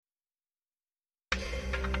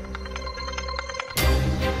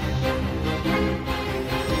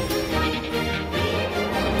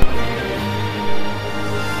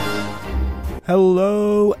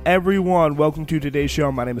Hello, everyone. Welcome to today's show.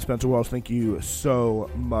 My name is Spencer Wells. Thank you so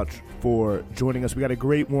much for joining us. We got a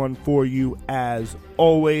great one for you as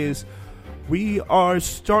always. We are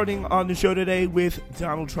starting on the show today with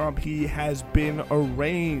Donald Trump. He has been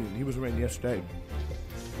arraigned. He was arraigned yesterday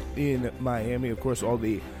in Miami. Of course, all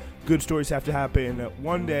the good stories have to happen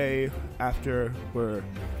one day after we're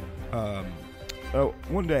on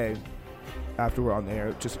the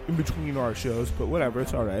air, just in between our shows, but whatever,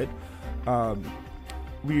 it's all right.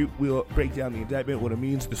 We will break down the indictment, what it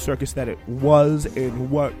means, the circus that it was,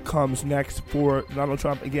 and what comes next for Donald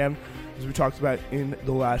Trump. Again, as we talked about in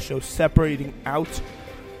the last show, separating out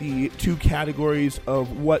the two categories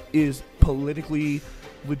of what is politically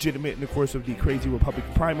legitimate in the course of the crazy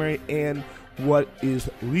Republican primary and what is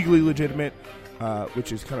legally legitimate,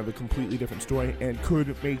 which is kind of a completely different story and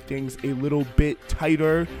could make things a little bit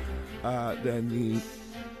tighter than the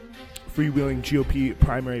freewheeling GOP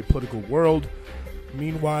primary political world.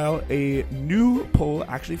 Meanwhile, a new poll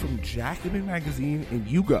actually from Jacobin Magazine and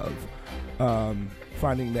YouGov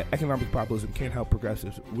finding that economic populism can't help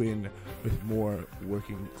progressives win with more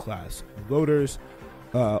working class voters.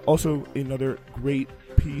 Also, another great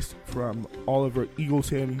piece from Oliver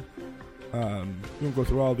Eagleton. We won't go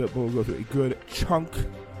through all of it, but we'll go through a good chunk.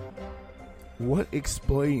 What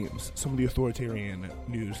explains some of the authoritarian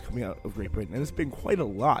news coming out of Great Britain? And it's been quite a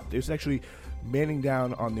lot. There's actually manning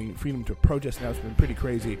down on the freedom to protest now. It's been pretty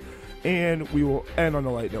crazy. And we will end on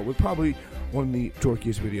a light note with probably one of the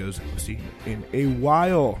dorkiest videos I've seen in a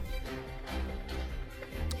while.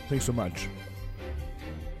 Thanks so much.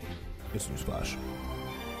 It's Newsflash.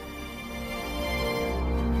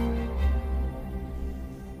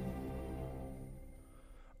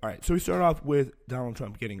 All right, so we start off with Donald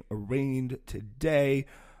Trump getting arraigned today.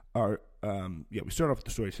 We start off with the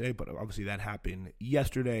story today, but obviously that happened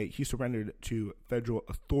yesterday. He surrendered to federal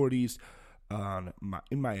authorities in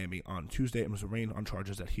Miami on Tuesday and was arraigned on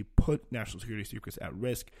charges that he put national security secrets at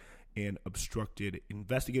risk and obstructed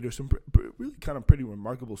investigators. Some really kind of pretty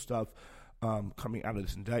remarkable stuff coming out of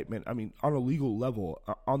this indictment. I mean, on a legal level,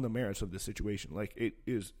 on the merits of this situation, like it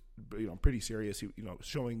is, pretty serious.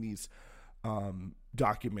 Showing these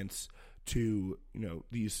documents to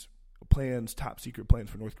these plans, top secret plans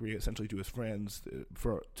for North Korea, essentially to his friends,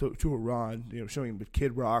 to Iran, showing the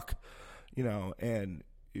Kid Rock, and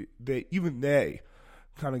they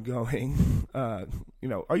kind of going, are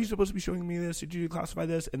you supposed to be showing me this? Did you classify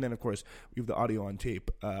this? And then of course we have the audio on tape,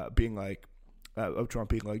 being like, of Trump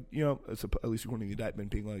being like, at least according to the indictment,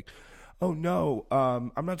 being like, oh no,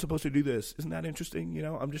 I'm not supposed to do this. Isn't that interesting?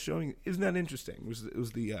 I'm just showing. Isn't that interesting? It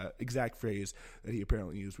was the exact phrase that he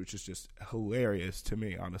apparently used, which is just hilarious to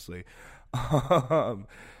me, honestly. And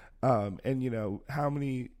how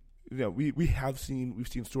many? We've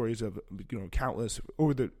seen stories of countless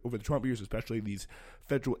over the Trump years, especially these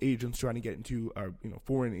federal agents trying to get into,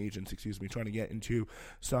 foreign agents, trying to get into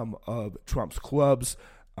some of Trump's clubs.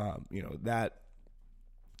 That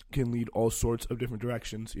can lead all sorts of different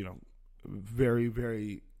directions. Very,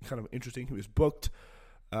 very kind of interesting. He was booked,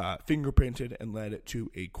 fingerprinted, and led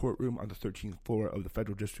to a courtroom on the 13th floor of the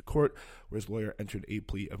federal district court, where his lawyer entered a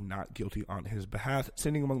plea of not guilty on his behalf.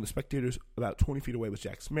 Sitting among the spectators about 20 feet away was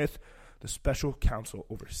Jack Smith, the special counsel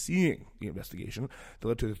overseeing the investigation that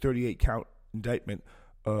led to the 38-count indictment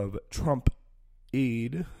of Trump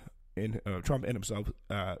and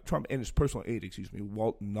his personal aide,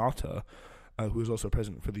 Walt Nauta, who was also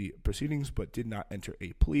present for the proceedings but did not enter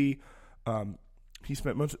a plea. He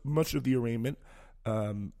spent much of the arraignment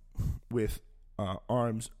with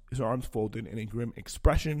his arms folded in a grim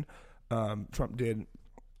expression. Trump did.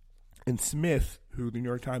 And Smith, who the New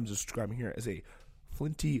York Times is describing here as a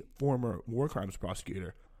flinty former war crimes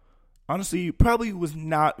prosecutor, honestly probably was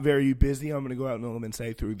not very busy. I'm going to go out on a limb and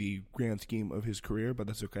say through the grand scheme of his career, but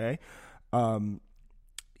that's okay.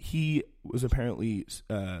 He was apparently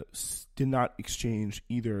did not exchange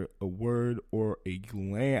either a word or a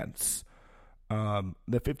glance.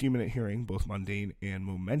 The 15-minute hearing, both mundane and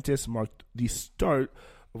momentous, marked the start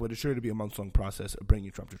of what is sure to be a months-long process of bringing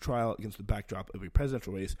Trump to trial against the backdrop of a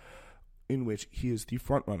presidential race in which he is the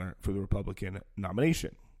frontrunner for the Republican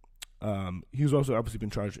nomination. He's also obviously been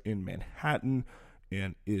charged in Manhattan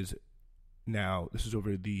and is now, this is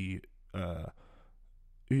over the,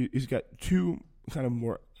 he's got two kind of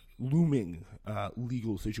more looming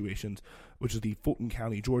legal situations, which is the Fulton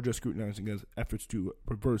County, Georgia, scrutinizing his efforts to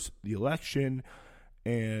reverse the election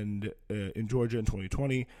and in Georgia in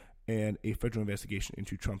 2020, and a federal investigation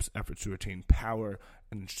into Trump's efforts to retain power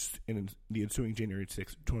and in the ensuing January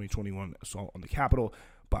 6, 2021 assault on the Capitol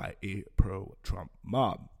by a pro-Trump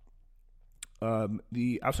mob.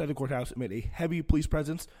 The outside of the courthouse amid a heavy police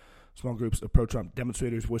presence, Small groups of pro-Trump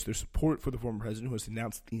demonstrators voiced their support for the former president, who has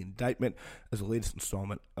denounced the indictment as the latest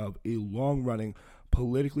installment of a long-running,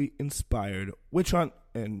 politically inspired witch hunt.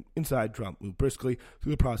 And inside, Trump moved briskly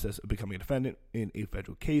through the process of becoming a defendant in a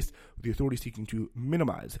federal case, with the authorities seeking to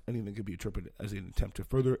minimize anything that could be interpreted as an attempt to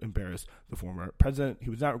further embarrass the former president. He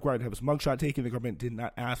was not required to have his mugshot taken. The government did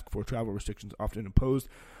not ask for travel restrictions often imposed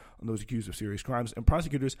on those accused of serious crimes, and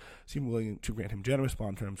prosecutors seem willing to grant him generous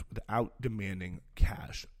bond terms without demanding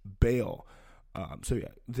cash bail. So yeah,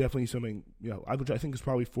 definitely something, which I think is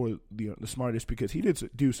probably for the smartest, because he did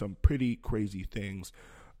do some pretty crazy things.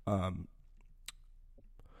 And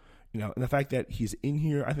the fact that he's in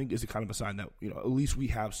here, I think, is a kind of a sign that, at least we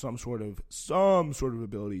have some sort of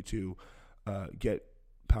ability to get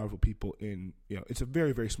powerful people in. It's a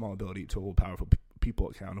very, very small ability to hold powerful people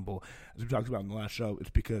accountable. As we talked about in the last show,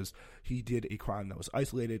 it's because he did a crime that was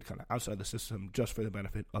isolated, kind of outside the system, just for the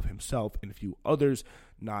benefit of himself and a few others,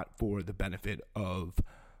 not for the benefit of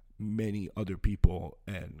many other people,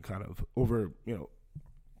 and kind of over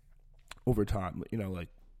time, like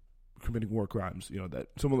committing war crimes, that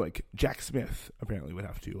someone like Jack Smith apparently would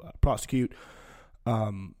have to prosecute.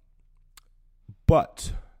 But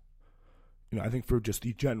I think for just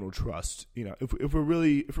the general trust, if we're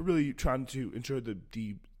really trying to ensure that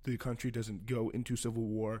the country doesn't go into civil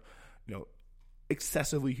war,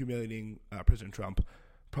 excessively humiliating President Trump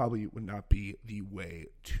probably would not be the way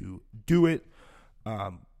to do it.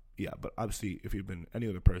 But obviously, if he'd been any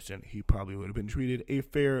other person, he probably would have been treated a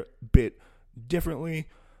fair bit differently.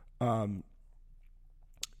 I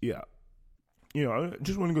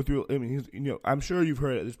just want to go through. I mean, I'm sure you've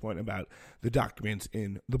heard at this point about the documents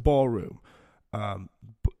in the ballroom,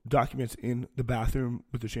 documents in the bathroom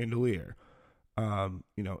with the chandelier, in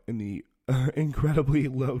the incredibly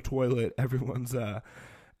low toilet everyone's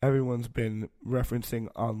been referencing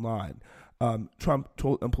online. Trump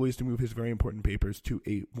told employees to move his very important papers to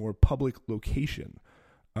a more public location.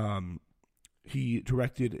 He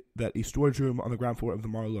directed that a storage room on the ground floor of the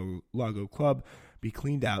Mar-a-Lago club be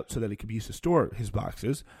cleaned out so that it could be used to store his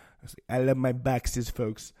boxes. I love my boxes,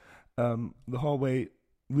 folks. The hallway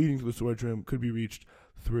leading to the storage room could be reached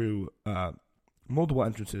through multiple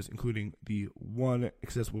entrances, including the one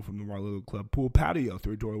accessible from the Mar-a-Lago club pool patio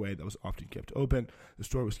through a doorway that was often kept open. The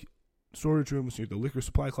storage room was near the liquor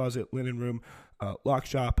supply closet, linen room, lock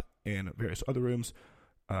shop, and various other rooms.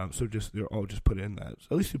 So they're all just put in that. So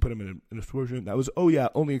at least you put them in a storage room that was,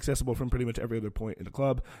 only accessible from pretty much every other point in the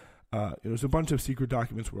club. There was a bunch of secret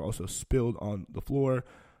documents were also spilled on the floor.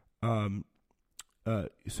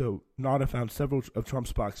 So Nada found several of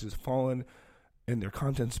Trump's boxes fallen and their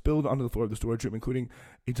contents spilled onto the floor of the storage room, including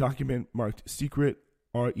a document marked Secret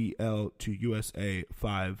REL to USA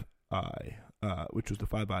 5I, which was the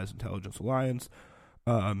Five Eyes Intelligence Alliance.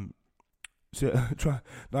 So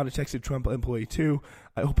Nada texted Trump employee 2.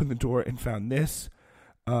 I opened the door and found this.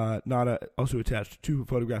 Nada also attached 2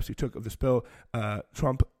 photographs he took of the spill.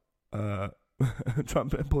 Trump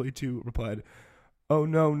employee 2 replied, "Oh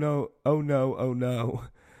no, no, oh no, oh no."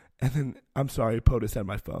 And then, "I'm sorry, POTUS had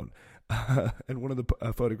my phone." And one of the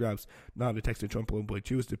photographs Nada texted Trump employee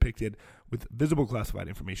 2 was depicted with visible classified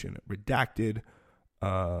information redacted.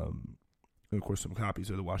 And of course, some copies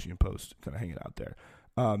of the Washington Post kind of hanging out there.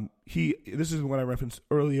 This is the one I referenced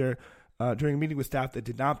earlier. During a meeting with staff that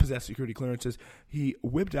did not possess security clearances, he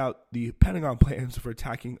whipped out the Pentagon plans for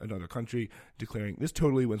attacking another country, declaring, "This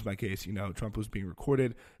totally wins my case." Trump was being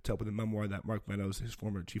recorded to help with a memoir that Mark Meadows, his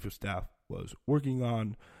former chief of staff, was working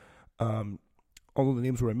on. Although the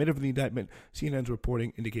names were omitted from the indictment, CNN's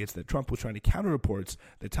reporting indicates that Trump was trying to counter reports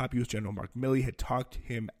that top U.S. General Mark Milley had talked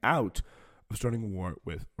him out of starting a war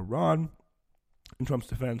with Iran. In Trump's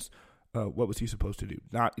defense, what was he supposed to do?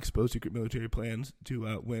 Not expose secret military plans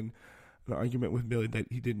to win an argument with Milley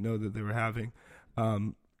that he didn't know that they were having.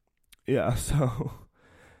 So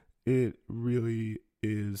it really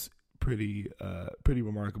is pretty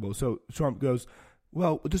remarkable. So Trump goes,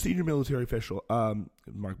 "Well, the senior military official,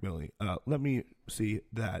 Mark Milley, let me see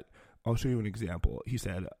that. I'll show you an example." He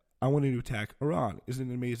said, "I wanted to attack Iran.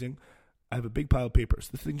 Isn't it amazing? I have a big pile of papers.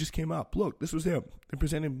 This thing just came up. Look, this was him. They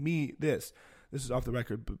presented me this. This is off the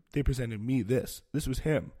record, but they presented me this. This was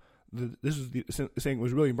him. This was saying it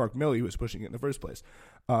was really Mark Milley who was pushing it in the first place.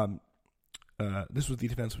 This was the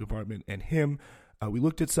Defense Department and him. We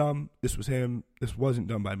looked at some. This was him. This wasn't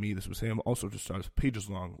done by me. This was him. Also just starts pages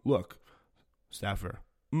long. Look, staffer.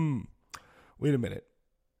 Wait a minute.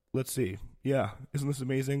 Let's see. Yeah, isn't this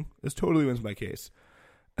amazing? This totally wins my case."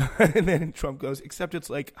 And then Trump goes, "Except it's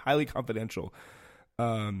like highly confidential."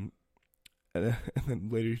 And then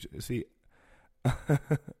later you see,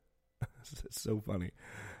 it's so funny.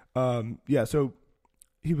 So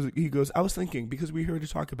he goes, I was thinking, because we heard to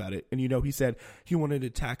talk about it, and he said he wanted to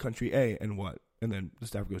attack country A, and what? And then the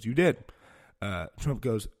staffer goes, you did. Trump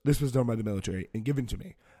goes, this was done by the military and given to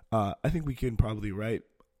me. I think we can probably, right?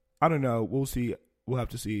 I don't know. We'll see. We'll have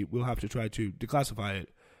to see. We'll have to try to declassify it.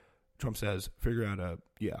 Trump says, figure out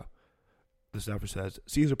yeah. The staffer says,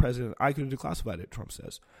 see, as a president, I could have declassified it, Trump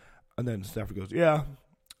says. And then the staffer goes, yeah.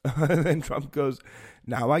 And then Trump goes,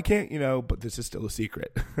 now I can't, but this is still a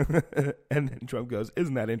secret. And then Trump goes,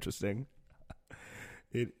 isn't that interesting?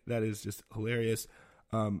 That is just hilarious.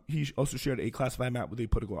 He also shared a classified map with a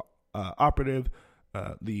political operative.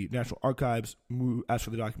 The National Archives asked for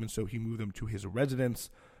the documents, so he moved them to his residence,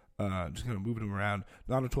 just kind of moving them around.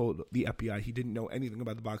 Nana told the FBI he didn't know anything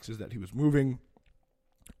about the boxes that he was moving,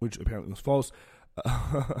 which apparently was false.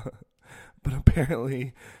 But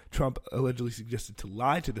apparently, Trump allegedly suggested to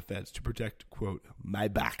lie to the feds to protect, quote, my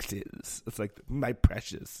boxes. It's like my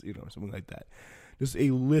precious, something like that. There's a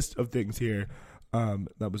list of things here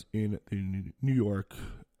that was in the New York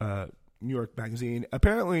Magazine.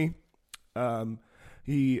 Apparently,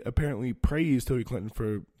 he apparently praised Hillary Clinton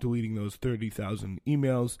for deleting those 30,000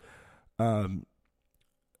 emails.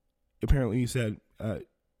 Apparently, he said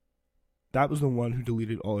that was the one who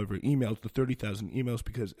deleted all of her emails, the 30,000 emails,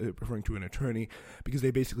 because referring to an attorney, because they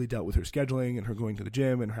basically dealt with her scheduling and her going to the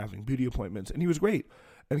gym and her having beauty appointments, and he was great.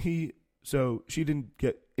 And so she didn't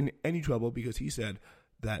get in any trouble because he said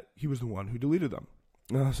that he was the one who deleted them.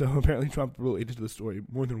 So apparently Trump related to the story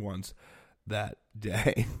more than once that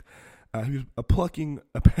day. He was plucking.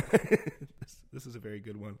 This is a very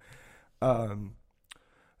good one.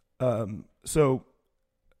 So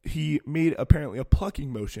he made apparently a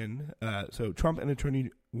plucking motion. So Trump and Attorney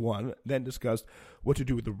 1 then discussed what to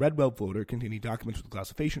do with the Redwell folder containing documents with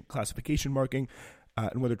classification marking,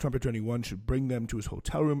 and whether Trump Attorney 1 should bring them to his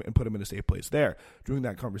hotel room and put them in a safe place there. During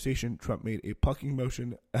that conversation, Trump made a plucking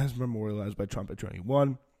motion as memorialized by Trump Attorney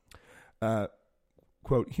 1.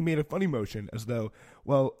 Quote, he made a funny motion as though,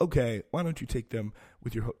 well, okay, why don't you take them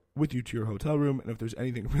with you to your hotel room, and if there's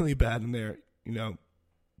anything really bad in there,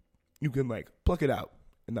 you can pluck it out.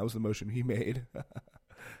 And that was the motion he made.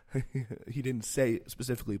 He didn't say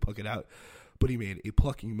specifically pluck it out, but he made a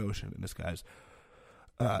plucking motion in this guy's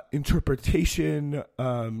interpretation.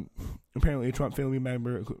 Apparently a Trump family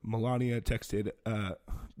member, Melania, texted,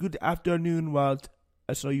 good afternoon, Walt.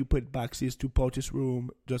 I saw you put boxes to POTUS room,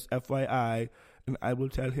 just FYI, and I will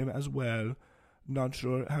tell him as well. Not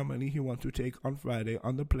sure how many he wants to take on Friday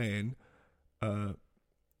on the plane.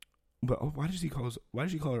 But why does she call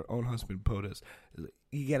her own husband POTUS?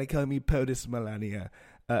 You gotta call me POTUS, Melania.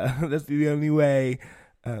 That's the only way.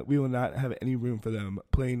 We will not have any room for them.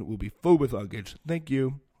 Plane will be full with luggage. Thank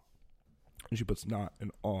you. And she puts not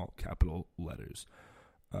in all capital letters.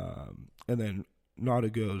 And then Nada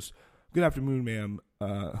goes, good afternoon, ma'am.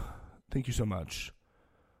 Thank you so much.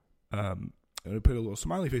 And I put a little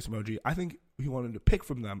smiley face emoji. I think he wanted to pick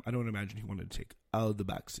from them. I don't imagine he wanted to take all the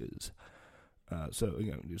boxes. So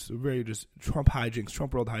again, just Trump hijinks,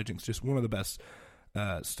 Trump world hijinks, just one of the best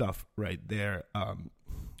stuff right there.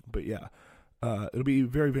 But yeah, it'll be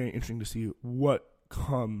very, very interesting to see what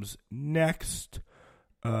comes next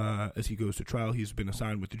as he goes to trial. He's been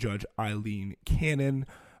assigned with the judge Eileen Cannon,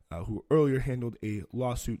 who earlier handled a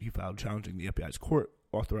lawsuit he filed challenging the FBI's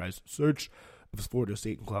court-authorized search of his Florida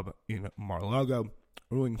State Club in Mar-a-Lago.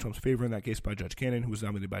 Ruling in Trump's favor in that case by Judge Cannon, who was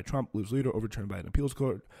nominated by Trump, lives later overturned by an appeals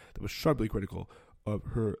court that was sharply critical of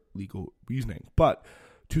her legal reasoning. But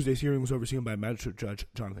Tuesday's hearing was overseen by Magistrate Judge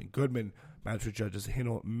Jonathan Goodman. Magistrate judges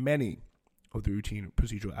handle many of the routine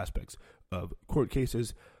procedural aspects of court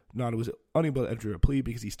cases. Nada was unable to enter a plea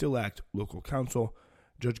because he still lacked local counsel.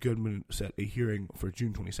 Judge Goodman set a hearing for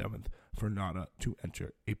June 27th for Nada to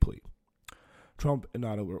enter a plea. Trump and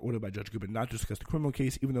Nada were ordered by Judge Goodman not to discuss the criminal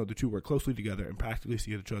case, even though the two work closely together and practically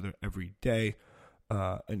see each other every day.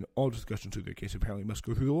 And all discussions of their case apparently must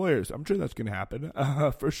go through the lawyers. I'm sure that's going to happen,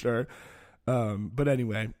 for sure. But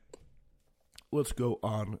anyway, let's go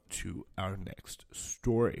on to our next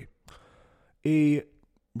story. A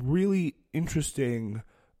really interesting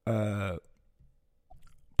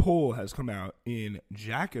poll has come out in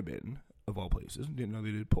Jacobin, of all places. Didn't know they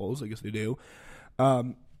did polls. I guess they do.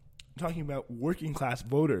 Talking about working class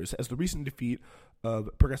voters as the recent defeat of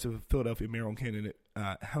progressive Philadelphia mayoral candidate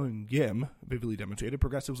Helen Gim vividly demonstrated.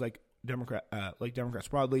 Progressives like Democrats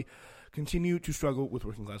broadly continue to struggle with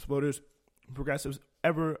working class voters. Progressives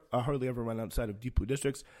hardly ever run outside of deep blue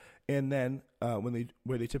districts, and then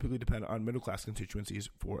where they typically depend on middle class constituencies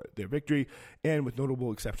for their victory. And with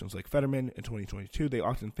notable exceptions like Fetterman in 2022, they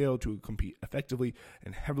often fail to compete effectively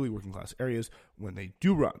in heavily working class areas when they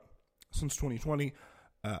do run. Since 2020.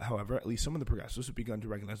 However, at least some of the progressives have begun to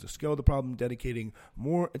recognize the scale of the problem, dedicating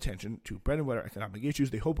more attention to bread and butter economic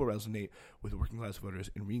issues they hope will resonate with working class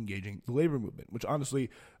voters in re-engaging the labor movement, which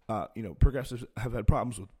honestly, progressives have had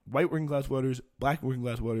problems with white working class voters, black working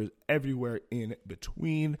class voters, everywhere in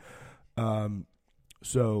between.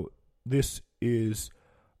 So this is,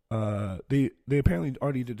 they apparently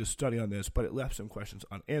already did a study on this, but it left some questions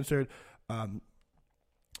unanswered,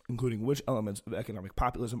 including which elements of economic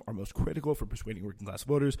populism are most critical for persuading working class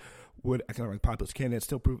voters. Would economic populist candidates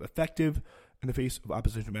still prove effective in the face of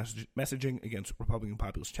opposition messaging against Republican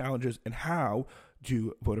populist challenges? And how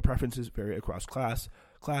do voter preferences vary across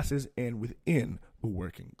classes and within the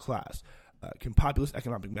working class? Can populist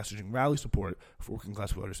economic messaging rally support for working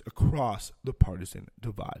class voters across the partisan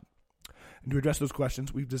divide? And to address those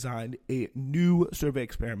questions, we've designed a new survey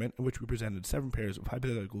experiment in which we presented 7 pairs of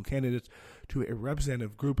hypothetical candidates to a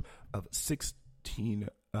representative group of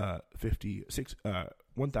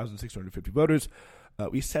 1,650 voters.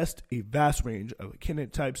 We assessed a vast range of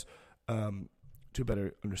candidate types to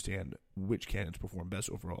better understand which candidates perform best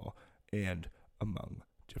overall and among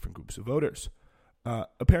different groups of voters.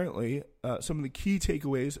 Apparently, some of the key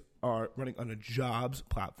takeaways are running on a jobs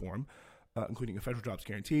platform, including a federal jobs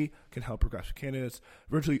guarantee, can help progressive candidates.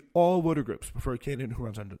 Virtually all voter groups prefer a candidate who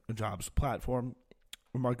runs on a jobs platform.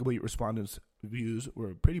 Remarkably, respondents' views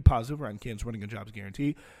were pretty positive around candidates running a jobs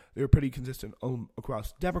guarantee. They were pretty consistent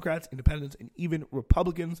across Democrats, independents, and even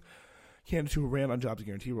Republicans. Candidates who ran on jobs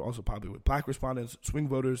guarantee were also popular with black respondents, swing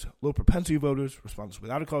voters, low propensity voters, respondents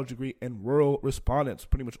without a college degree, and rural respondents.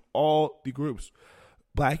 Pretty much all the groups,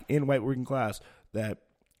 black and white working class, that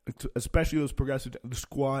especially those progressive, the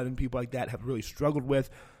squad and people like that have really struggled with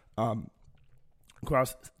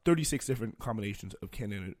across 36 different combinations of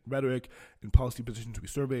candidate rhetoric and policy positions we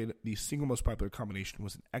surveyed. The single most popular combination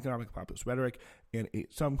was an economic populist rhetoric and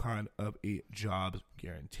some kind of a jobs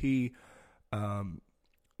guarantee.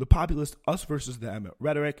 The populist us versus them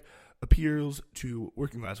rhetoric appeals to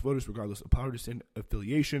working class voters regardless of partisan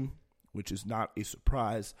affiliation, which is not a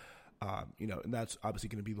surprise. And that's obviously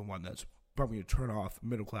going to be the one that's probably going to turn off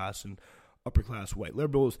middle class and upper class white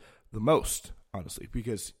liberals the most, honestly,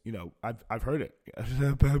 because I've heard it.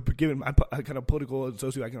 Given my kind of political and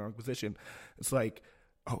socioeconomic position, it's like,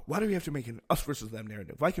 oh, why do we have to make an us versus them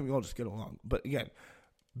narrative? Why can't we all just get along? But again,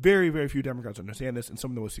 very, very few Democrats understand this, and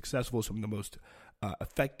some of the most successful, some of the most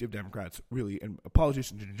effective Democrats really, and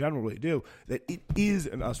politicians in general really do, that it is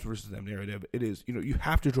an us versus them narrative. It is, you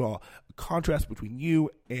have to draw a contrast between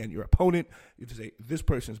you and your opponent. You have to say, this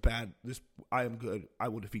person is bad, I am good, I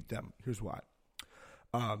will defeat them. Here's why.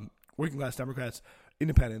 Working class Democrats,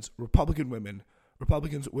 independents,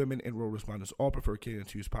 Republicans, women, and rural respondents all prefer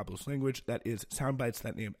candidates to use populist language, that is, sound bites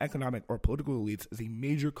that name economic or political elites as a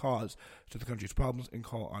major cause to the country's problems and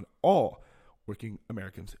call on all working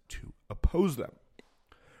Americans to oppose them.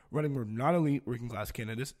 Running more non-elite working class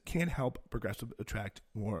candidates can help progressive attract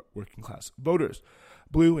more working class voters.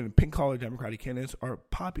 Blue and pink collar Democratic candidates are more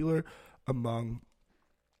popular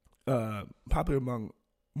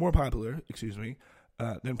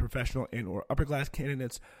than professional and or upper class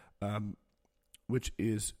candidates, which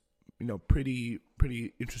is, pretty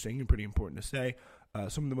interesting and pretty important to say.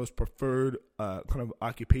 Some of the most preferred kind of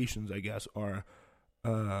occupations, I guess, are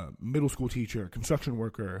middle school teacher, construction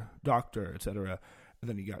worker, doctor, etc. And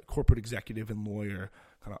then you got corporate executive and lawyer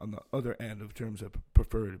kind of on the other end of terms of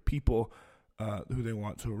preferred people who they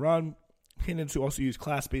want to run. Candidates who also use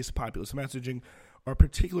class-based populist messaging are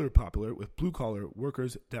particularly popular with blue-collar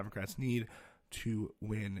workers Democrats need to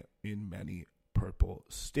win in many purple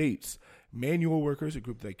states. Manual workers, a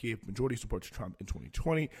group that gave majority support to Trump in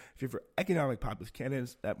 2020, favor economic populist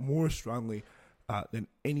candidates that more strongly than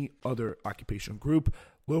any other occupational group.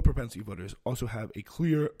 Low propensity voters also have a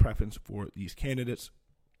clear preference for these candidates.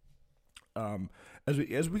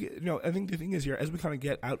 As we, I think the thing is here, as we kind of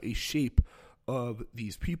get out a shape of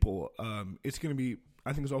these people, it's going to be,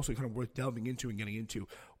 I think it's also kind of worth delving into and getting into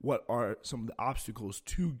what are some of the obstacles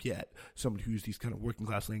to get somebody who's these kind of working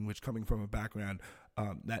class language coming from a background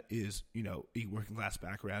that is, a working class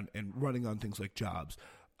background and running on things like jobs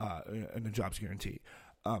and a jobs guarantee.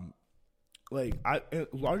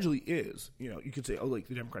 It largely is, you could say,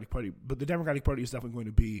 the Democratic Party, but the Democratic Party is definitely going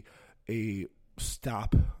to be a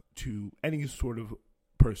stop to any sort of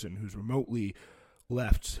person who's remotely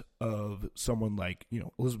left of someone like,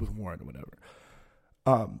 Elizabeth Warren or whatever.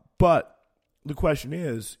 But the question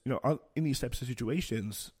is, in these types of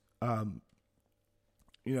situations, are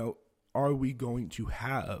we going to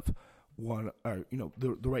have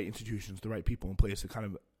the right institutions, the right people in place to kind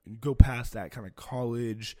of go past that kind of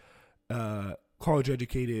college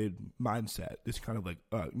college-educated mindset, this kind of like,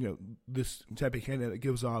 this type of candidate that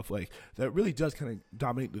gives off like, that really does kind of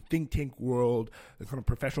dominate the think tank world, the kind of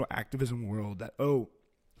professional activism world that,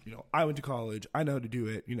 I went to college, I know how to do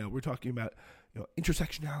it. We're talking about,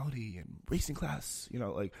 intersectionality and racing class,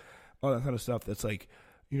 like all that kind of stuff that's like,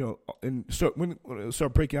 and so when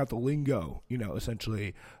start breaking out the lingo,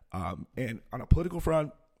 essentially, and on a political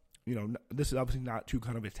front, this is obviously not to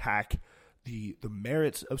kind of attack the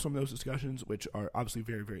merits of some of those discussions, which are obviously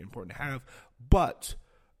very, very important to have. But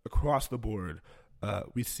across the board,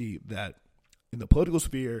 we see that in the political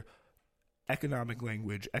sphere, economic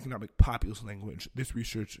language, economic populist language, this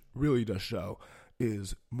research really does show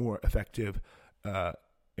is more effective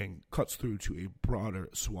and cuts through to a broader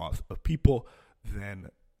swath of people than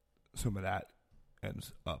some of that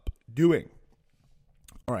ends up doing.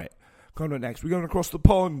 All right, coming up next, we're going across the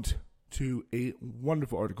pond to a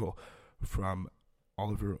wonderful article from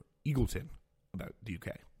Oliver Eagleton about the UK.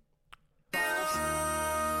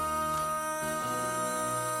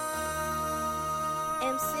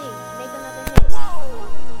 MC, make another hit.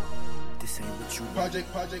 This ain't what you want.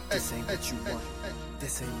 Project. This ain't what you want.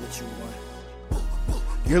 This ain't what you want.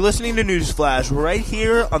 You're listening to Newsflash right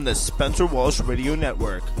here on the Spencer Walsh Radio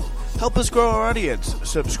Network. Help us grow our audience.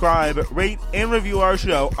 Subscribe, rate, and review our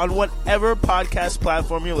show on whatever podcast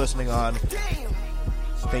platform you're listening on.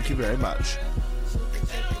 Thank you very much.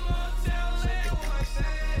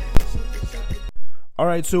 All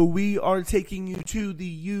right, so we are taking you to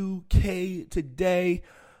the UK today.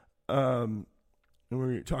 And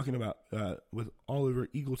we're talking about with Oliver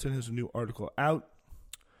Eagleton, has a new article out.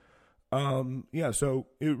 So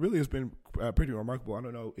it really has been pretty remarkable. I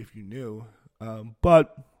don't know if you knew,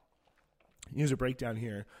 but here's a breakdown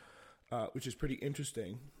here, which is pretty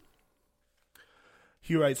interesting.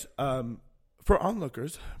 He writes, for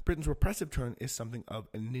onlookers, Britain's repressive turn is something of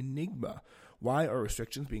an enigma. Why are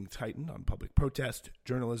restrictions being tightened on public protest,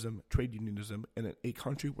 journalism, trade unionism, in a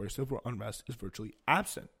country where civil unrest is virtually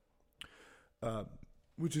absent?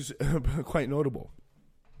 Which is quite notable.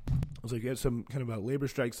 I was like, you had some kind of labor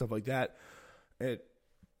strike, stuff like that.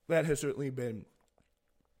 That has certainly been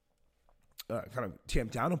kind of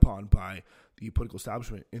tamped down upon by the political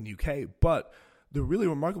establishment in the UK. But the really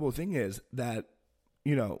remarkable thing is that,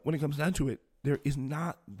 when it comes down to it, there is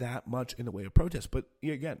not that much in the way of protest. But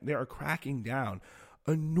again, they are cracking down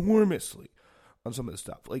enormously on some of this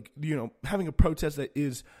stuff. Like, having a protest that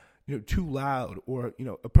is, too loud, or,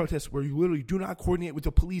 a protest where you literally do not coordinate with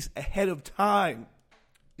the police ahead of time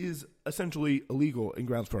is essentially illegal and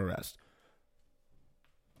grounds for arrest.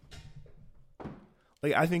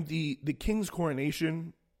 Like, I think the King's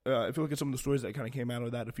coronation, if you look at some of the stories that kind of came out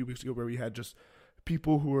of that a few weeks ago, where we had just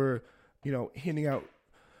people who were, handing out,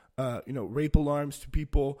 rape alarms to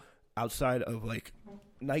people outside of like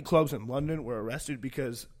nightclubs in London, were arrested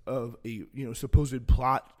because of a, supposed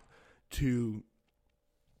plot to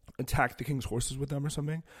attack the King's horses with them or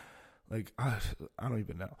something. Like, I don't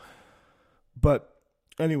even know. But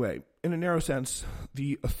anyway, in a narrow sense,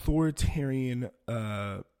 the authoritarian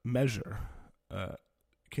measure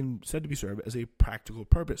can said to be served as a practical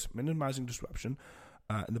purpose, minimizing disruption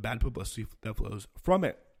and the bad publicity that flows from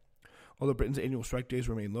it. Although Britain's annual strike days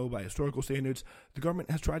remain low by historical standards, the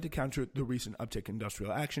government has tried to counter the recent uptick in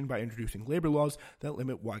industrial action by introducing labor laws that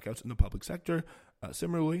limit walkouts in the public sector.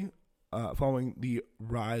 Similarly, following the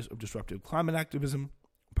rise of disruptive climate activism,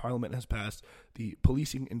 Parliament has passed the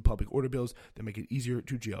policing and public order bills that make it easier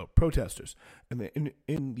to jail protesters. And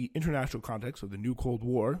in the international context of the new Cold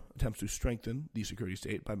War, attempts to strengthen the security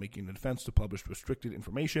state by making the defense to publish restricted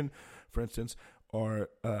information, for instance, are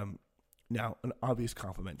now an obvious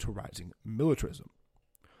complement to rising militarism.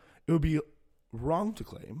 It would be wrong to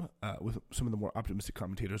claim, with some of the more optimistic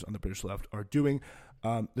commentators on the British left are doing,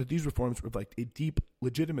 that these reforms reflect a deep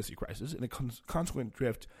legitimacy crisis and a consequent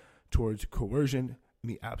drift towards coercion in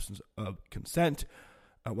the absence of consent.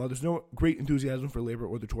 While there's no great enthusiasm for Labour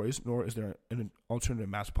or the Tories, nor is there an alternative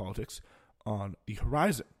mass politics on the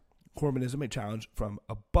horizon. Corbynism, a challenge from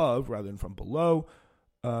above rather than from below,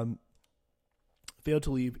 failed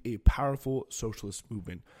to leave a powerful socialist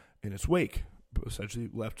movement in its wake, but essentially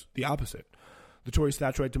left the opposite. The Tories'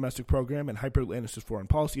 Thatcherite domestic program and hyper-Atlanticist foreign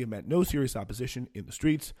policy have met no serious opposition in the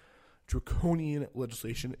streets. Draconian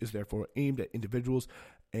legislation is therefore aimed at individuals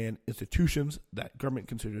and institutions that government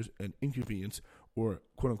considers an inconvenience or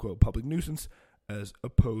quote-unquote public nuisance, as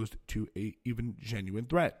opposed to a even genuine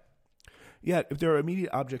threat. Yet, if there are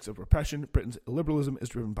immediate objects of repression, Britain's illiberalism is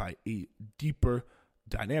driven by a deeper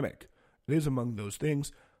dynamic. It is among those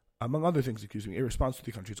things among other things, in response to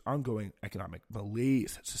the country's ongoing economic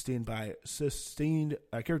malaise,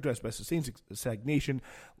 characterized by sustained stagnation,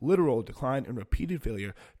 literal decline, and repeated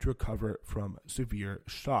failure to recover from severe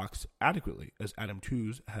shocks adequately. As Adam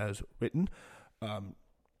Tooze has written,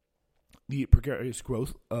 the precarious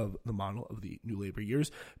growth of the model of the new labor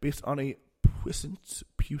years, based on a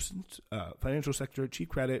puissant financial sector, cheap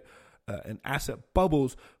credit, and asset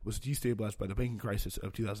bubbles, was destabilized by the banking crisis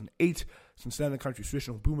of 2008. Since then, the country's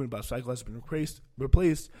traditional boom and bust cycle has been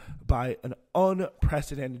replaced by an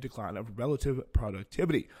unprecedented decline of relative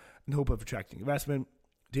productivity. In the hope of attracting investment,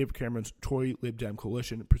 David Cameron's Tory Lib Dem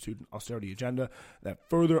coalition pursued an austerity agenda that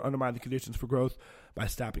further undermined the conditions for growth by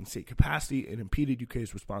stopping state capacity and impeded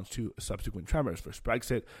UK's response to subsequent tremors, first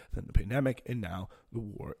Brexit, then the pandemic, and now the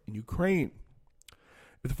war in Ukraine.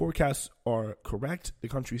 If the forecasts are correct, the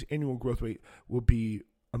country's annual growth rate will be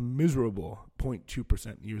a miserable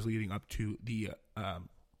 0.2% in years leading up to the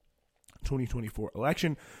 2024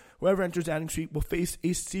 election. Whoever enters Downing Street will face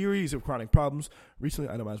a series of chronic problems,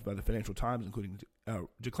 recently itemized by the Financial Times, including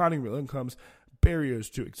declining real incomes, barriers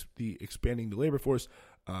to expanding the labor force,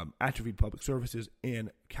 atrophied public services,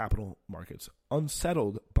 and capital markets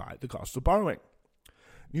unsettled by the cost of borrowing.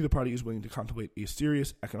 Neither party is willing to contemplate a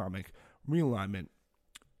serious economic realignment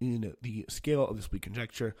in the scale of this bleak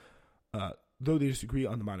conjecture. Though they disagree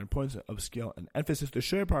on the modern points of scale and emphasis, the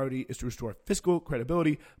shared priority is to restore fiscal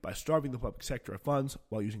credibility by starving the public sector of funds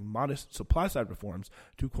while using modest supply-side reforms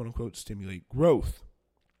to quote-unquote stimulate growth.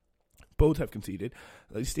 Both have conceded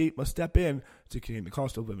that the state must step in to contain the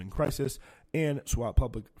cost of living crisis and swap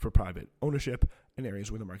public for private ownership in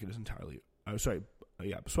areas where the market is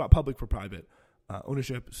swap public for private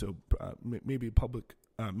ownership. So maybe public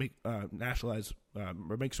nationalize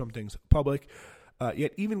or make some things public.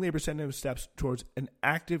 Yet even Labour's tentative steps towards an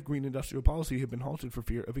active green industrial policy have been halted for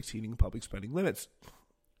fear of exceeding public spending limits.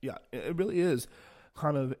 Yeah, it really is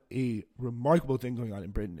kind of a remarkable thing going on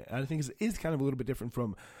in Britain. And I think it is kind of a little bit different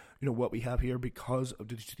from, what we have here because of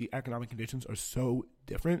the economic conditions are so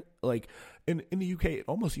different. Like in the UK, it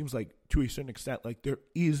almost seems like to a certain extent, like there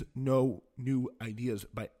is no new ideas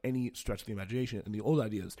by any stretch of the imagination. And the old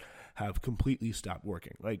ideas have completely stopped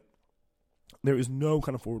working. Like there is no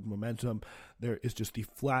kind of forward momentum. There is just the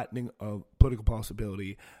flattening of political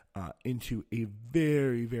possibility into a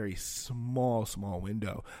very, very small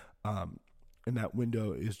window. And that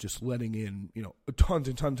window is just letting in, tons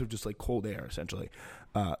and tons of just like cold air, essentially,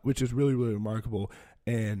 which is really, really remarkable.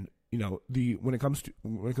 And when it comes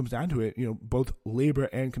down to it, both Labor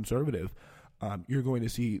and Conservative, you're going to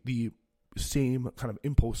see the same kind of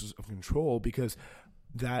impulses of control because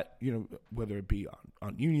that, whether it be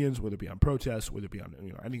on unions, whether it be on protests, whether it be on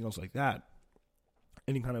anything else like that,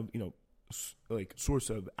 any kind of like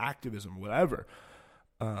source of activism, whatever,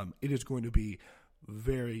 it is going to be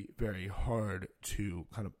very, very hard to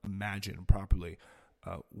kind of imagine properly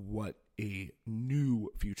what a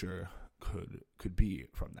new future could be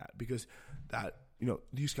from that, because that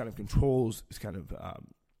these kind of controls is kind of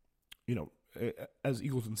as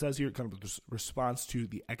Eagleton says here, kind of a response to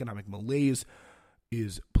the economic malaise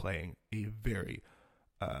is playing a very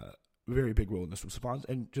very big role in this response.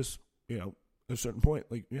 And just at a certain point,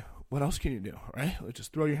 like what else can you do, right? Like,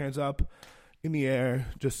 just throw your hands up in the air,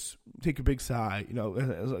 just take a big sigh,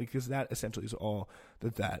 because that essentially is all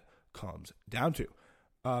that comes down to.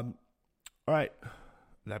 All right.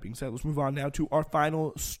 That being said, let's move on now to our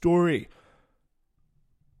final story.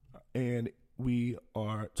 And we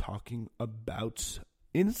are talking about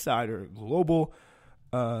Insider Global.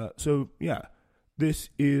 This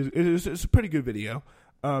is a pretty good video.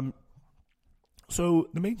 So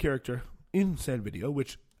the main character in said video,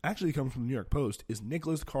 which actually comes from the New York Post, is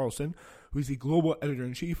Nicholas Carlson, who's the global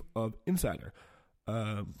editor-in-chief of Insider.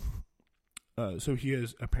 So he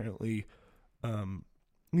is apparently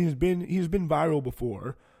he's been viral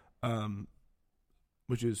before,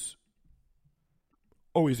 which is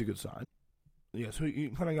always a good sign. Yeah, so he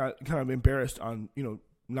kind of embarrassed on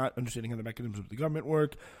not understanding how the mechanisms of the government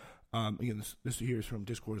work. Again, this here is from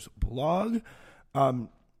Discourse blog. So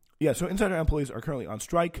Insider employees are currently on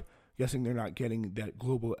strike. Guessing they're not getting that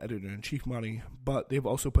global editor-in-chief money, but they've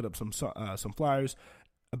also put up some flyers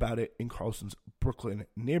about it in Carlson's Brooklyn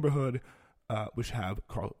neighborhood, which have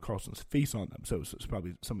Carlson's face on them. So it's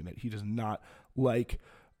probably something that he does not like.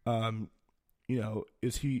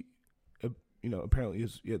 Is he? Apparently,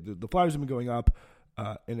 the flyers have been going up,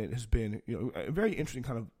 and it has been a very interesting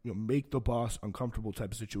kind of make the boss uncomfortable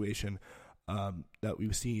type of situation that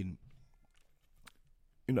we've seen.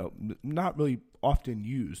 Not really often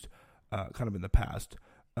used, kind of in the past.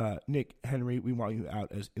 Nick Henry, we want you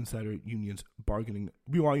out as Insider Union's bargaining.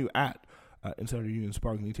 We want you at Insider Union's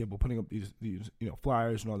bargaining table, putting up these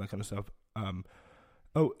flyers and all that kind of stuff.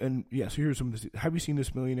 So here's some of this. Have you seen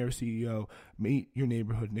this millionaire CEO? Meet your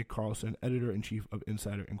neighborhood, Nick Carlson, editor-in-chief of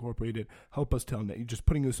Insider Incorporated. Help us tell him that you're just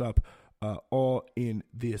putting this up all in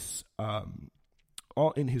his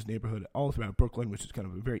neighborhood, all throughout Brooklyn, which is kind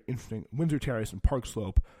of a very interesting, Windsor Terrace and Park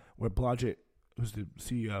Slope, where Blodgett, who's the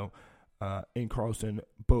CEO, and Carlson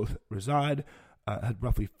both reside. Had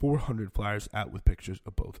roughly 400 flyers out with pictures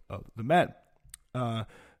of both of the men.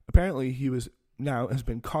 Apparently, has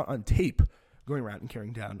been caught on tape going around and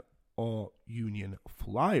carrying down all union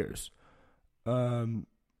flyers. So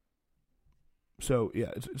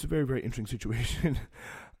yeah, it's a very, very interesting situation.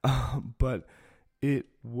 But it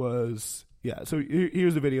was, so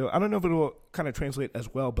here's the video. I don't know if it will kind of translate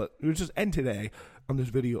as well, but it was just end today on this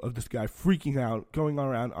video of this guy freaking out, going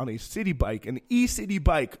around on a city bike, an e-city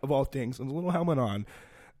bike of all things, and a little helmet on,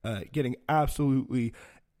 getting absolutely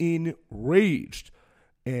enraged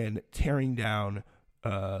and tearing down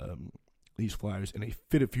these flyers in a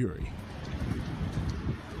fit of fury.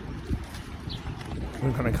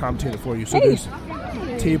 I'm kind of commentate it for you. So there's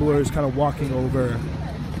tablers kind of walking over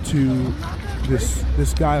to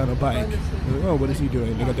this guy on a bike. Like, oh, what is he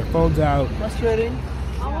doing? They got their phones out. Frustrating.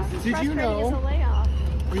 Almost as Did you frustrating know- as a layoff.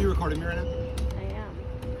 Are you recording me right now? I am.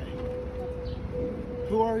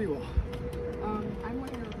 Who are you? I'm one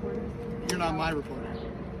of your reporters. You're not my reporter.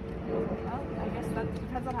 Well, I guess that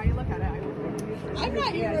depends on how you look at it. I'm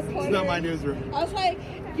not your reporter. It's not my newsroom. I was like,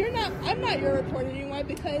 I'm not your reporter anymore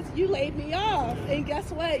because you laid me off. And guess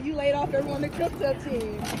what? You laid off everyone on the crypto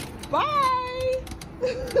team. Bye!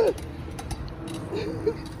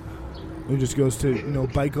 He just goes to,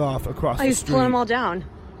 bike off across the He's street. pulling them all down.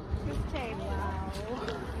 Just tape.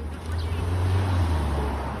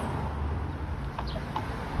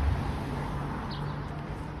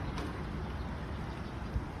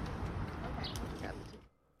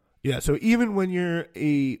 Yeah, so even when you're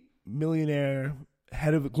a millionaire,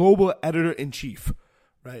 head of global editor-in-chief,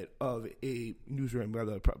 right, of a newsroom,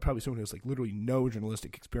 probably someone who has literally no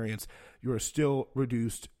journalistic experience, you are still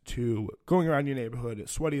reduced to going around your neighborhood,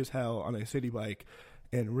 sweaty as hell on a city bike,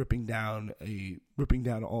 and ripping down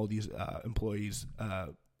all these employees'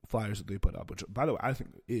 flyers that they put up, which, by the way, I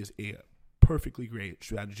think is a perfectly great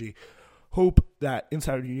strategy. Hope that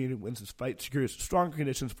Insider Union wins this fight, secures stronger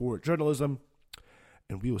conditions for journalism,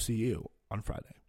 and we will see you on Friday.